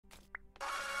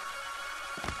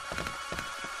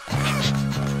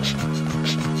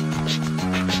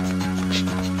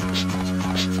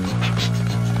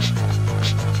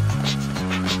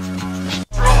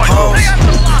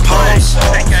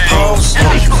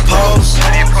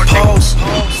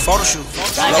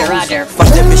Roger. Watch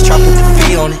that bitch try put the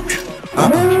fee on it.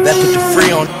 That put the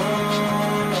free on it.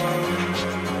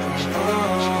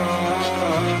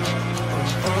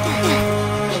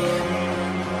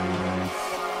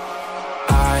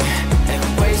 I am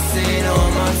wasting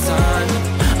all my time.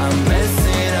 I'm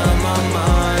messing up my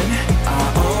mind. I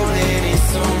only need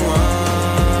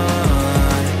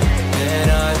someone, and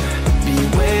I'd be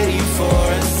waiting for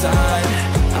a sign.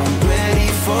 I'm ready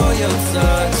for your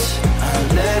touch. I'll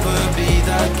never be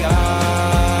that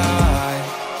guy.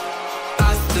 I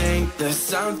think there's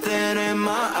something in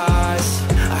my eyes.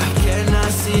 I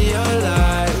cannot see your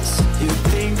lights. You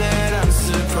think that I'm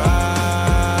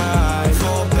surprised?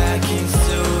 Fall back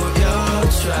into your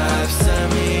trap.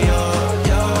 Send me all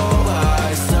your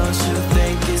eyes. Don't you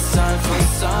think it's time for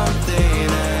something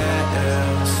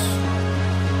else?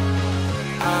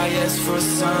 I asked for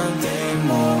something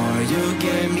more. You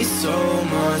gave me so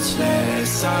much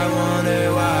less. I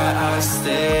wonder why I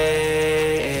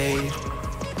stayed.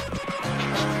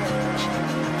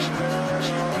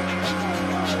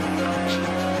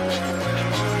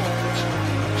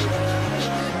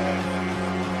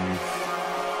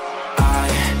 I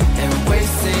am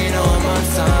wasting all my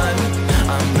time.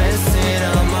 I'm messing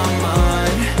up my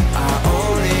mind. I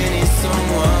only need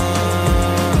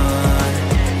someone,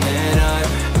 and I'd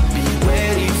be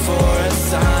waiting for a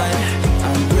sign.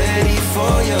 I'm ready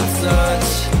for your touch.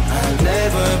 I'll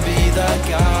never be that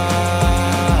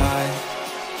guy.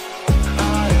 I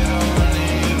don't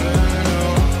even know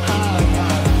how I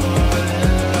fall in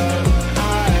love. I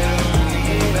don't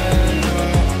even know.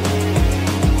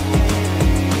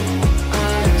 I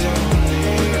don't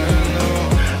even know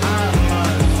how I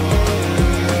fall in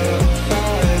love. I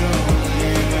don't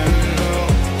even know.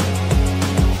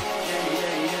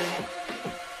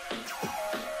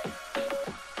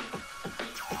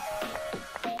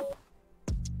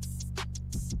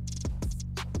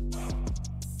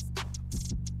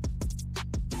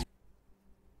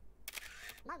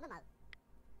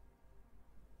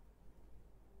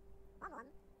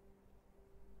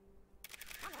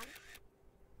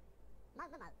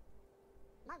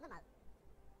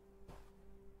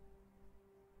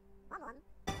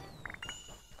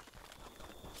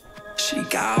 She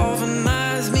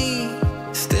galvanized me,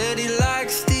 steady like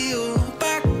steel,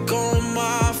 back on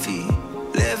my feet,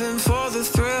 living for the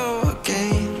thrill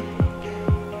again,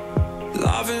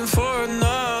 loving for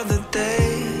another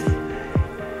day.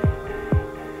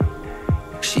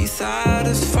 She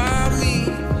satisfied me,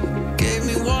 gave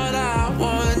me what I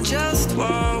want, just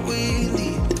what we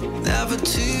need, never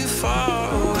too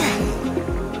far away,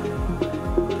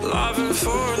 loving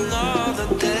for another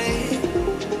day.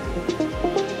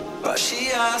 But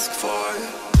she asked for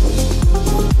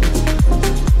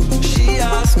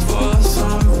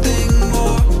something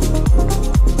more.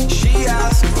 She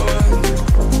asked for,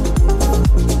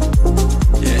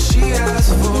 yeah, she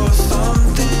asked for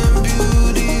something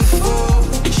beautiful.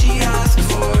 She asked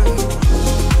for,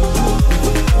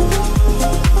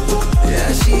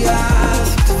 yeah, she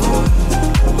asked for,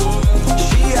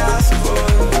 she asked for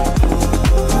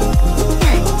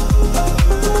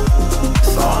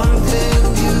something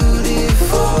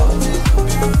beautiful.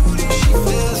 She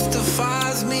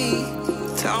mystifies me,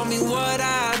 tell me what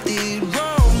I did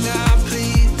wrong, I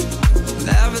plead.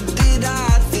 Never did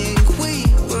I think we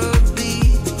would be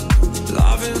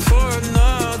loving for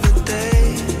another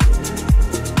day.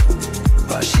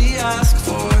 But she asked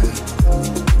for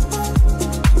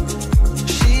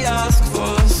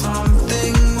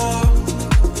something more.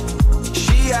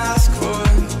 She asked for,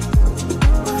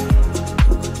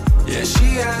 yeah,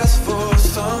 she asked for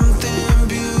something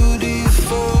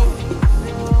beautiful.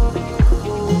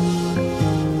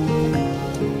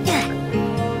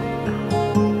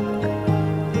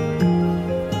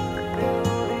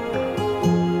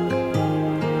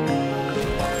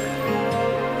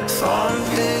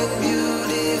 Something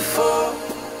beautiful.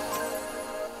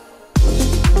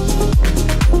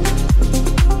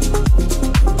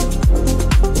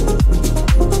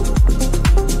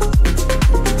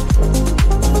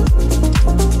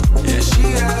 Yeah, she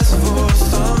asked for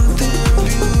something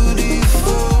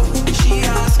beautiful. She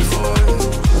asked for,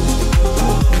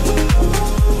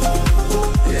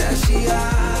 yeah, she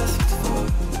asked for.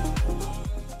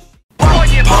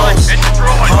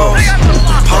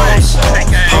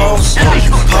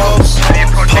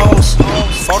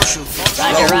 Photo shoot.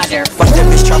 Roger. Watch that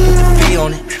bitch try put the fee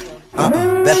on it.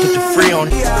 That put the free on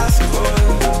it. She asked for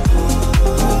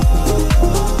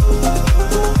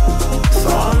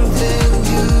something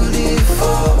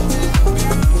beautiful.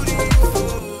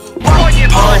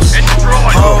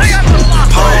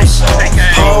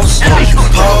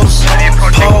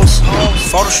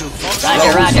 Photo shoot.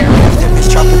 Roger, roger. That bitch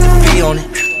try put the fee on it.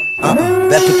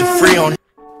 Bet put the free on it.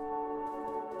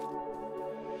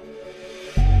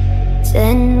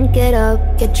 Then get up,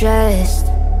 get dressed,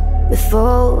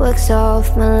 before work's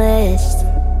off my list.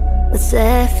 What's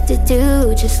left to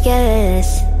do, just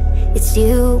guess. It's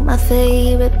you, my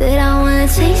favorite, but I wanna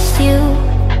taste you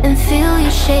and feel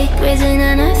you shake, raising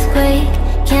an earthquake.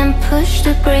 Can't push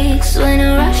the brakes when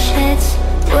a rush hits.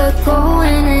 We're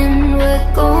going in,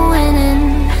 we're going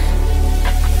in.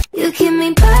 You keep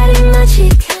me biting my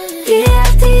cheek, year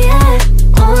after year.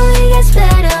 Only gets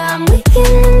better, I'm weak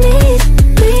in the knees.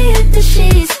 We hit the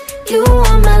sheets, you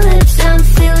on my lips, I'm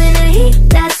feeling the heat.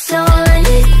 That's all I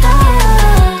need.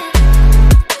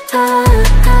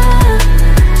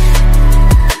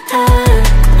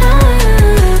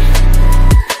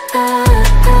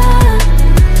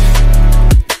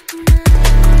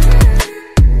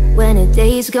 When a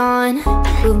day's gone,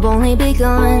 we've only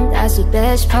begun. That's the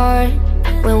best part,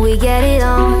 when we get it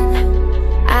on.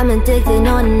 I'm addicted,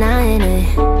 no denying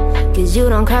it, cause you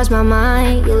don't cross my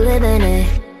mind, you live in it.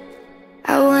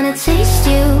 I wanna taste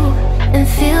you and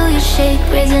feel you shake,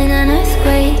 raising an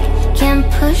earthquake. Can't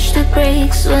push the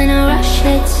brakes when a rush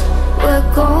hits. We're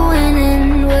going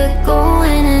in, we're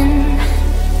going in.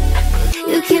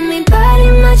 You keep me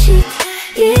biting my cheek,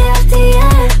 year after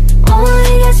year.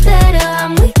 Only gets better,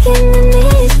 I'm weak in the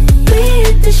knees. We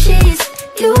hit the sheets,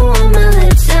 you on my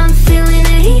lips, I'm feeling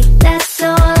the heat. That's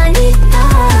all I need.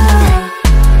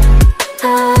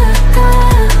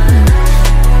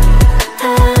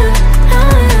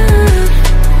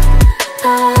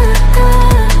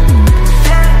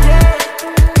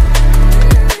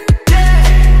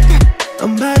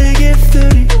 I'm about to get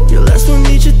 30. Your last one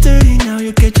made you 30. Now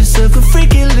you get yourself a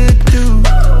freaking little dude.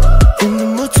 In the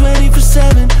mood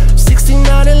 24/7, 16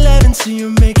 out 11. So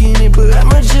you're making it, but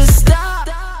I'ma just stop.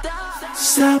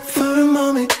 Stop for a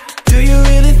moment. Do you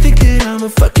really think that I'ma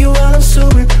fuck you while I'm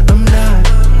sober? I'm not.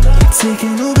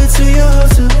 Taking Uber to your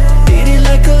hotel, beat it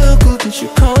like a local, but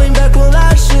you're calling back while I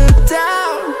shut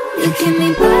down. You keep me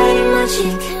biting my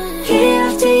cheek, year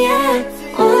after year.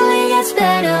 Only gets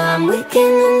better, I'm weak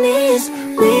in the knees.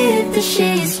 We hit the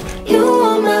sheets, you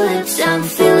on my lips, I'm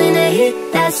feeling the heat.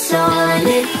 That's all I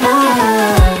need. That's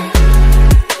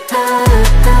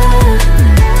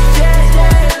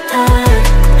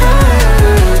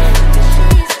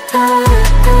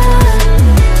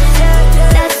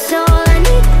all I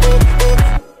need.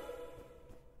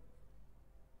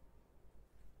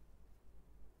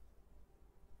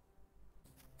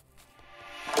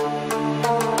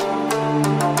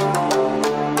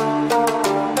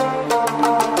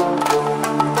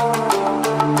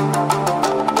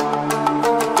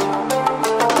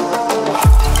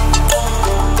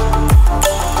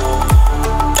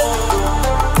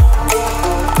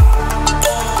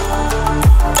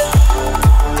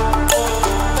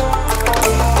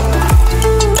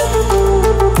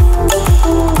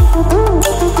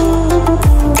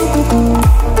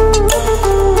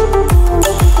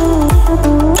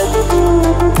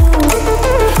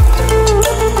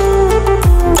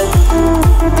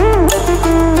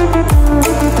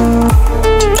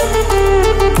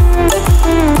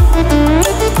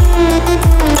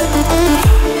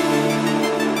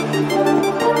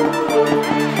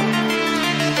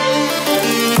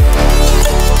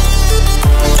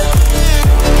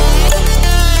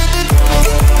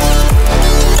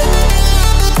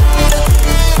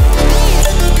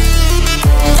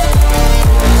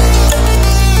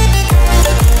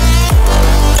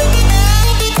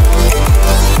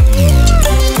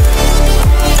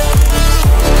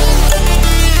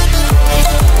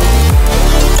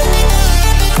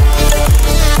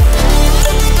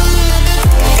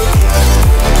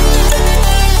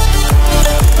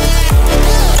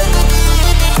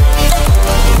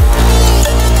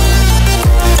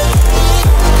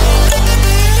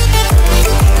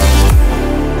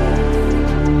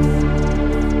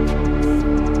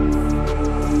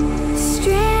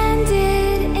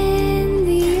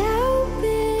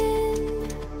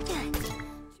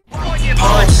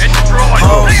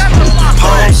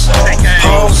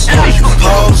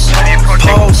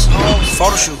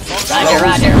 Photo shoot. Roger,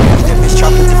 roger. That bitch try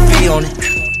put the fee on it.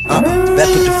 Bet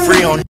put the free on it.